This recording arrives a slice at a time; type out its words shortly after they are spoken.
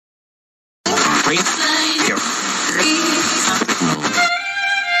No,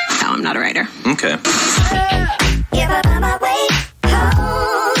 I'm not a writer. Okay.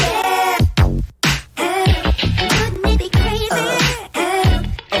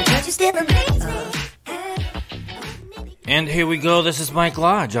 And here we go. This is Mike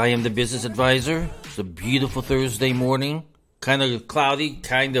Lodge. I am the business advisor. It's a beautiful Thursday morning. Kind of cloudy,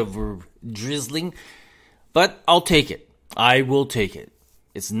 kind of drizzling. But I'll take it. I will take it.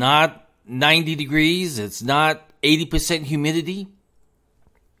 It's not 90 degrees. It's not 80% humidity.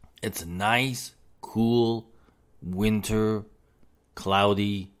 It's a nice, cool, winter,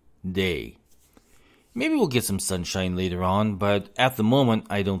 cloudy day. Maybe we'll get some sunshine later on, but at the moment,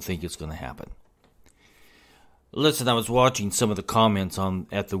 I don't think it's going to happen. Listen, I was watching some of the comments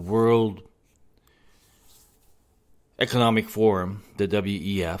at the World Economic Forum, the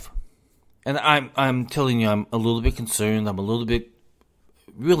WEF, and I'm telling you, I'm a little bit concerned. I'm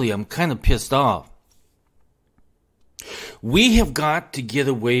kind of pissed off. We have got to get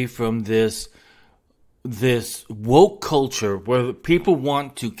away from this woke culture where people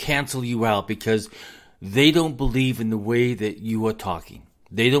want to cancel you out because they don't believe in the way that you are talking.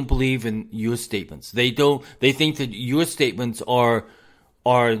 They don't believe in your statements. They think that your statements are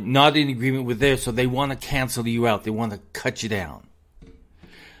not in agreement with theirs, so they want to cancel you out. They want to cut you down.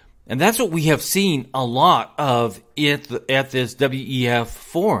 And that's what we have seen a lot of at this WEF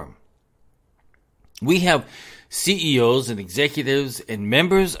forum. We have CEOs and executives and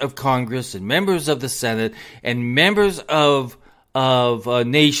members of Congress and members of the Senate and members of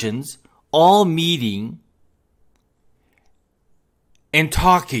nations all meeting and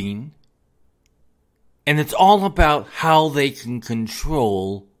talking, and it's all about how they can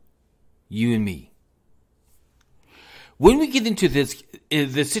control you and me. When we get into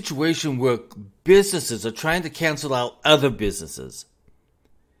the situation where businesses are trying to cancel out other businesses,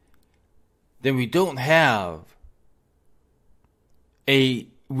 then we don't have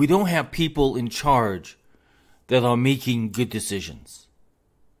people in charge that are making good decisions.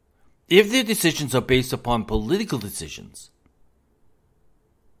 If their decisions are based upon political decisions,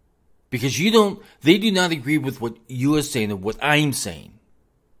 because they do not agree with what you are saying or what I'm saying,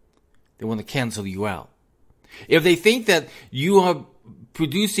 they want to cancel you out. If they think that you are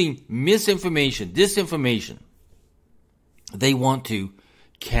producing misinformation, disinformation, they want to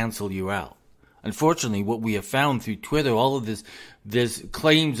cancel you out. Unfortunately, what we have found through Twitter, all of this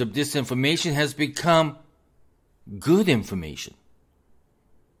claims of disinformation has become good information,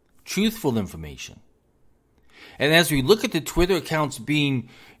 truthful information. And as we look at the Twitter accounts being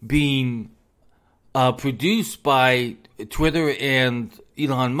produced by Twitter and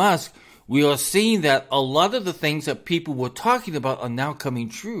Elon Musk, we are seeing that a lot of the things that people were talking about are now coming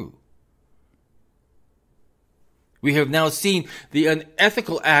true. We have now seen the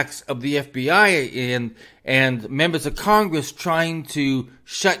unethical acts of the FBI and members of Congress trying to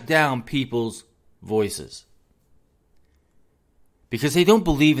shut down people's voices, because they don't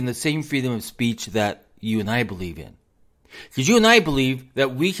believe in the same freedom of speech that you and I believe in. Because you and I believe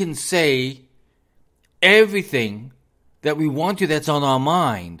that we can say everything that we want to that's on our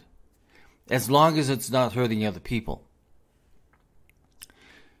mind, as long as it's not hurting other people.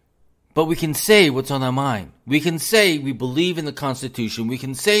 But we can say what's on our mind. We can say we believe in the Constitution. We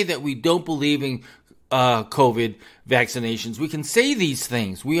can say that we don't believe in COVID vaccinations. We can say these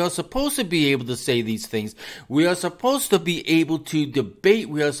things. We are supposed to be able to say these things. We are supposed to be able to debate.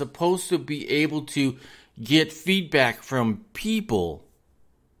 We are supposed to be able to get feedback from people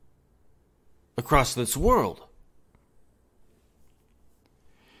across this world.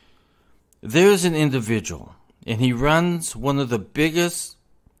 There's an individual, and he runs one of the biggest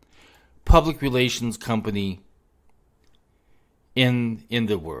public relations company in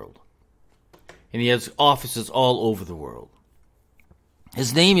the world. And he has offices all over the world.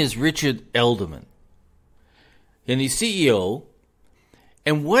 His name is Richard Elderman. And he's CEO.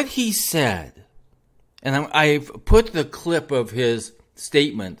 And what he said, and I've put the clip of his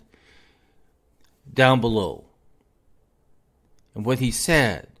statement down below. And what he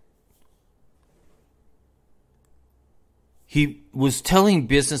said, he was telling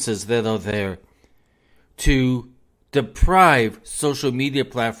businesses that are there to deprive social media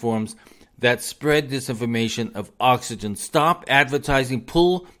platforms that spread disinformation of oxygen. Stop advertising.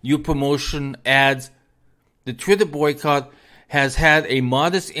 Pull your promotion ads. The Twitter boycott has had a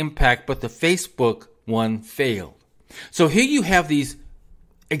modest impact, but the Facebook one failed. So here you have these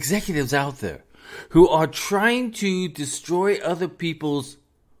executives out there who are trying to destroy other people's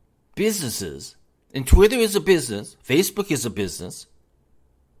businesses. And Twitter is a business. Facebook is a business.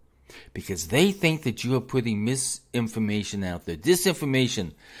 Because they think that you are putting misinformation out there.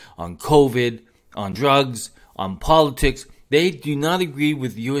 Disinformation on COVID, on drugs, on politics. They do not agree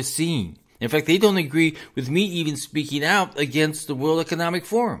with your scene. In fact, they don't agree with me even speaking out against the World Economic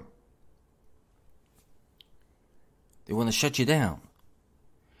Forum. They want to shut you down.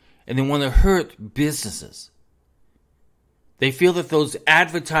 And they want to hurt businesses. They feel that those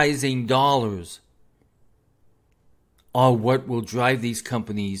advertising dollars are what will drive these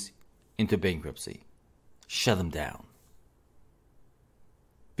companies into bankruptcy. Shut them down.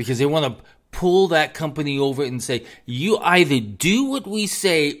 Because they want to pull that company over and say, you either do what we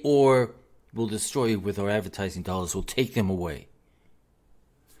say or we'll destroy you with our advertising dollars. We'll take them away.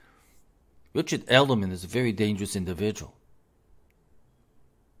 Richard Edelman is a very dangerous individual.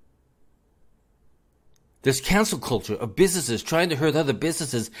 This cancel culture of businesses trying to hurt other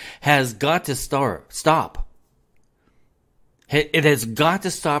businesses has got to stop. It has got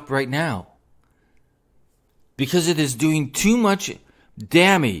to stop right now. Because it is doing too much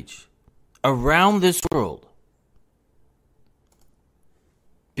damage around this world.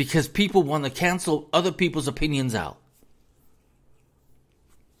 Because people want to cancel other people's opinions out.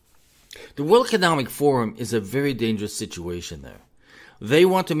 The World Economic Forum is a very dangerous situation there. They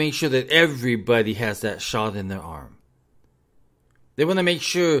want to make sure that everybody has that shot in their arm. They want to make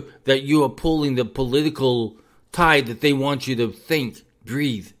sure that you are pulling the political tide that they want you to think,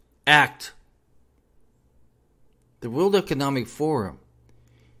 breathe, act. The World Economic Forum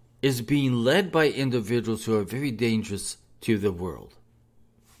is being led by individuals who are very dangerous to the world.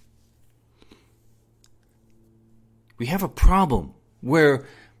 We have a problem where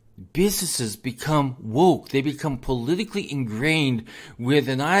businesses become woke. They become politically ingrained with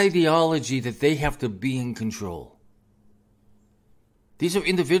an ideology that they have to be in control. These are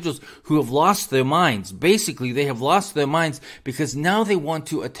individuals who have lost their minds. Basically, they have lost their minds because now they want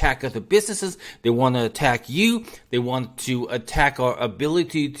to attack other businesses. They want to attack you. They want to attack our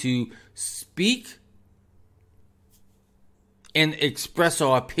ability to speak and express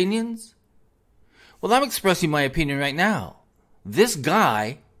our opinions. Well, I'm expressing my opinion right now. This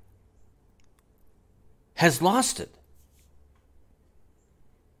guy has lost it.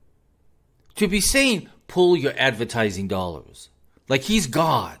 To be saying, pull your advertising dollars. Like he's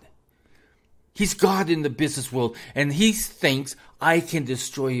God. He's God in the business world. And he thinks, I can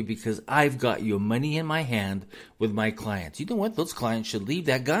destroy you because I've got your money in my hand with my clients. You know what? Those clients should leave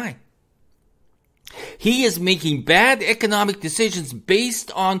that guy. He is making bad economic decisions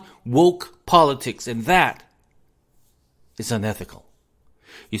based on woke politics. And that is unethical.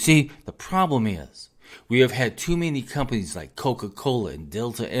 You see, the problem is, we have had too many companies like Coca-Cola and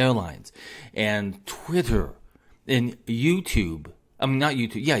Delta Airlines and Twitter and YouTube and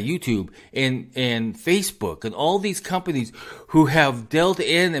Facebook and all these companies who have delved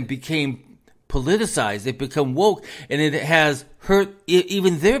in and became politicized. They've become woke, and it has hurt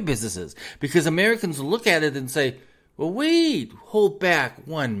even their businesses because Americans look at it and say, well, wait, hold back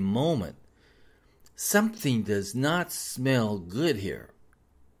one moment. Something does not smell good here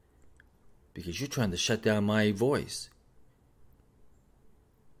because you're trying to shut down my voice.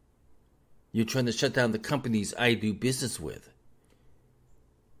 You're trying to shut down the companies I do business with.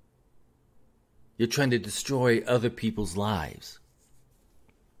 You're trying to destroy other people's lives.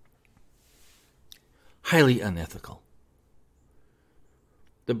 Highly unethical.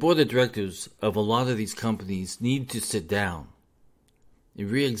 The board of directors of a lot of these companies need to sit down and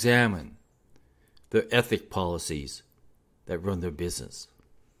re-examine their ethic policies that run their business.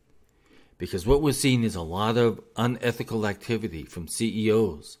 Because what we're seeing is a lot of unethical activity from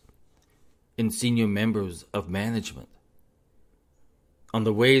CEOs and senior members of management on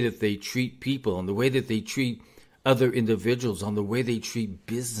the way that they treat people, on the way that they treat other individuals, on the way they treat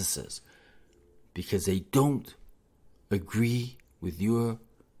businesses, because they don't agree with your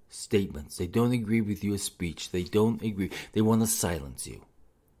statements. They don't agree with your speech. They don't agree. They want to silence you.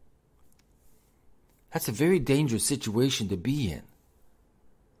 That's a very dangerous situation to be in.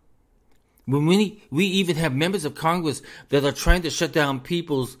 When we even have members of Congress that are trying to shut down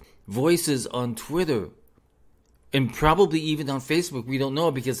people's voices on Twitter and probably even on Facebook. We don't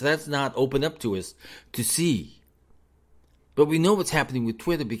know because that's not open up to us to see. But we know what's happening with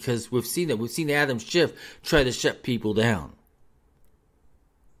Twitter because we've seen it. We've seen Adam Schiff try to shut people down.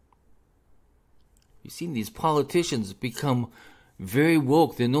 You've seen these politicians become very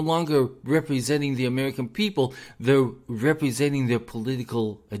woke. They're no longer representing the American people. They're representing their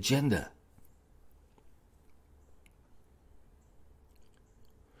political agenda.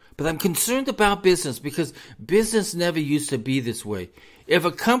 But I'm concerned about business because business never used to be this way. If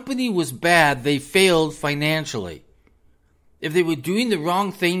a company was bad, they failed financially. If they were doing the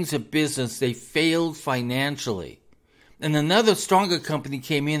wrong things in business, they failed financially. and another stronger company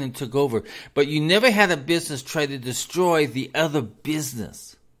came in and took over. But you never had a business try to destroy the other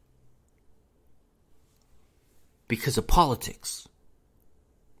business because of politics,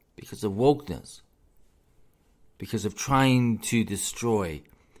 because of wokeness, because of trying to destroy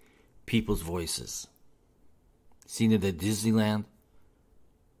people's voices. Seen it at Disneyland.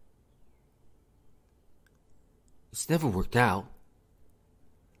 It's never worked out.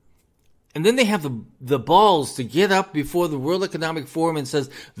 And then they have the balls to get up before the World Economic Forum and says,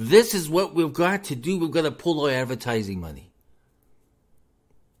 this is what we've got to do. We've got to pull our advertising money.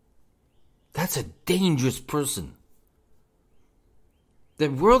 That's a dangerous person. The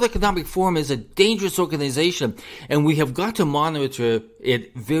World Economic Forum is a dangerous organization, and we have got to monitor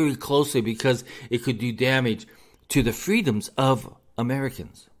it very closely because it could do damage to the freedoms of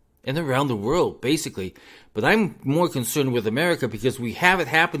Americans and around the world, basically. But I'm more concerned with America because we have it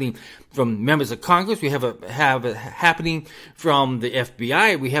happening from members of Congress. We have it happening from the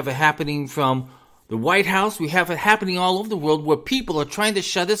FBI. We have it happening from the White House. We have it happening all over the world where people are trying to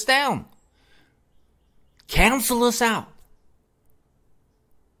shut us down, cancel us out,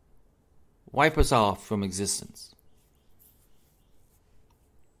 wipe us off from existence.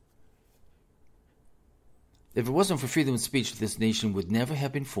 If it wasn't for freedom of speech, this nation would never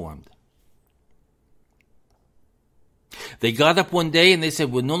have been formed. They got up one day and they said,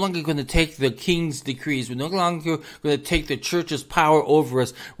 we're no longer going to take the king's decrees. We're no longer going to take the church's power over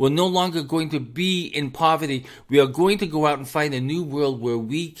us. We're no longer going to be in poverty. We are going to go out and find a new world where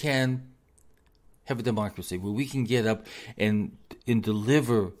we can have a democracy, where we can get up and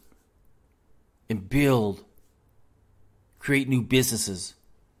deliver and build, create new businesses,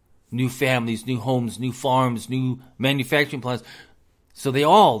 new families, new homes, new farms, new manufacturing plants. So they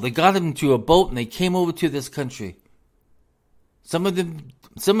got into a boat and they came over to this country. Some of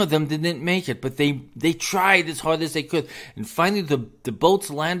them didn't make it, but they tried as hard as they could. And finally the boats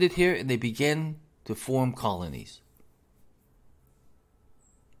landed here and they began to form colonies.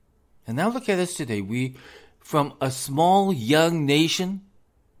 And now look at us today. We, from a small young nation,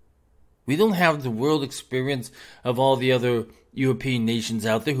 we don't have the world experience of all the other European nations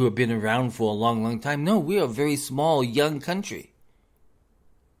out there who have been around for a long, long time. No, we are a very small, young country.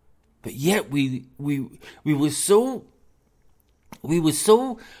 But yet we were so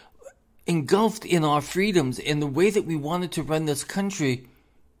engulfed in our freedoms, in the way that we wanted to run this country,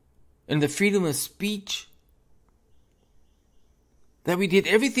 and the freedom of speech, that we did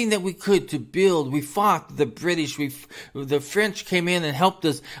everything that we could to build. We fought the British. The French came in and helped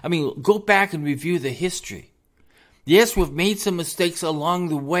us. I mean, go back and review the history. Yes, we've made some mistakes along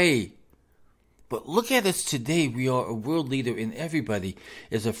the way. But look at us today. We are a world leader and everybody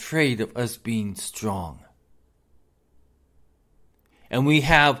is afraid of us being strong. And we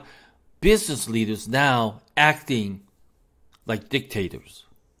have business leaders now acting like dictators,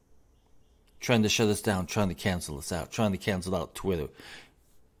 trying to shut us down, trying to cancel us out, trying to cancel out Twitter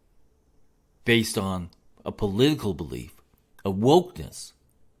based on a political belief, a wokeness.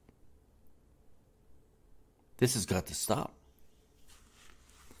 This has got to stop.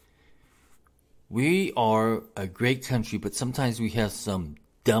 We are a great country, but sometimes we have some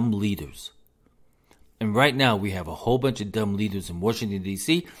dumb leaders. And right now we have a whole bunch of dumb leaders in Washington,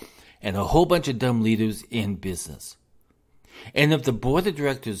 D.C., and a whole bunch of dumb leaders in business. And if the board of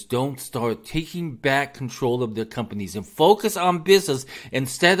directors don't start taking back control of their companies and focus on business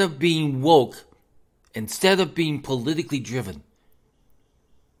instead of being woke, instead of being politically driven,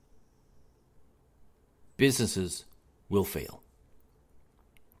 businesses will fail.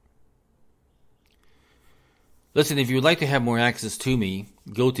 Listen, if you would like to have more access to me,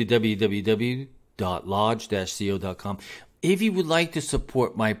 go to www.lodge-co.com. If you would like to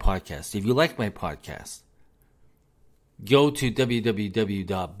support my podcast, if you like my podcast, go to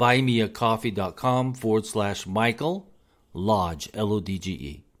www.buymeacoffee.com/Michael Lodge,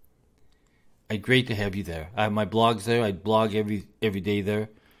 Lodge. I'd great to have you there. I have my blogs there. I blog every day there.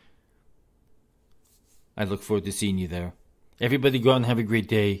 I look forward to seeing you there. Everybody go out and have a great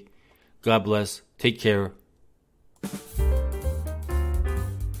day. God bless. Take care.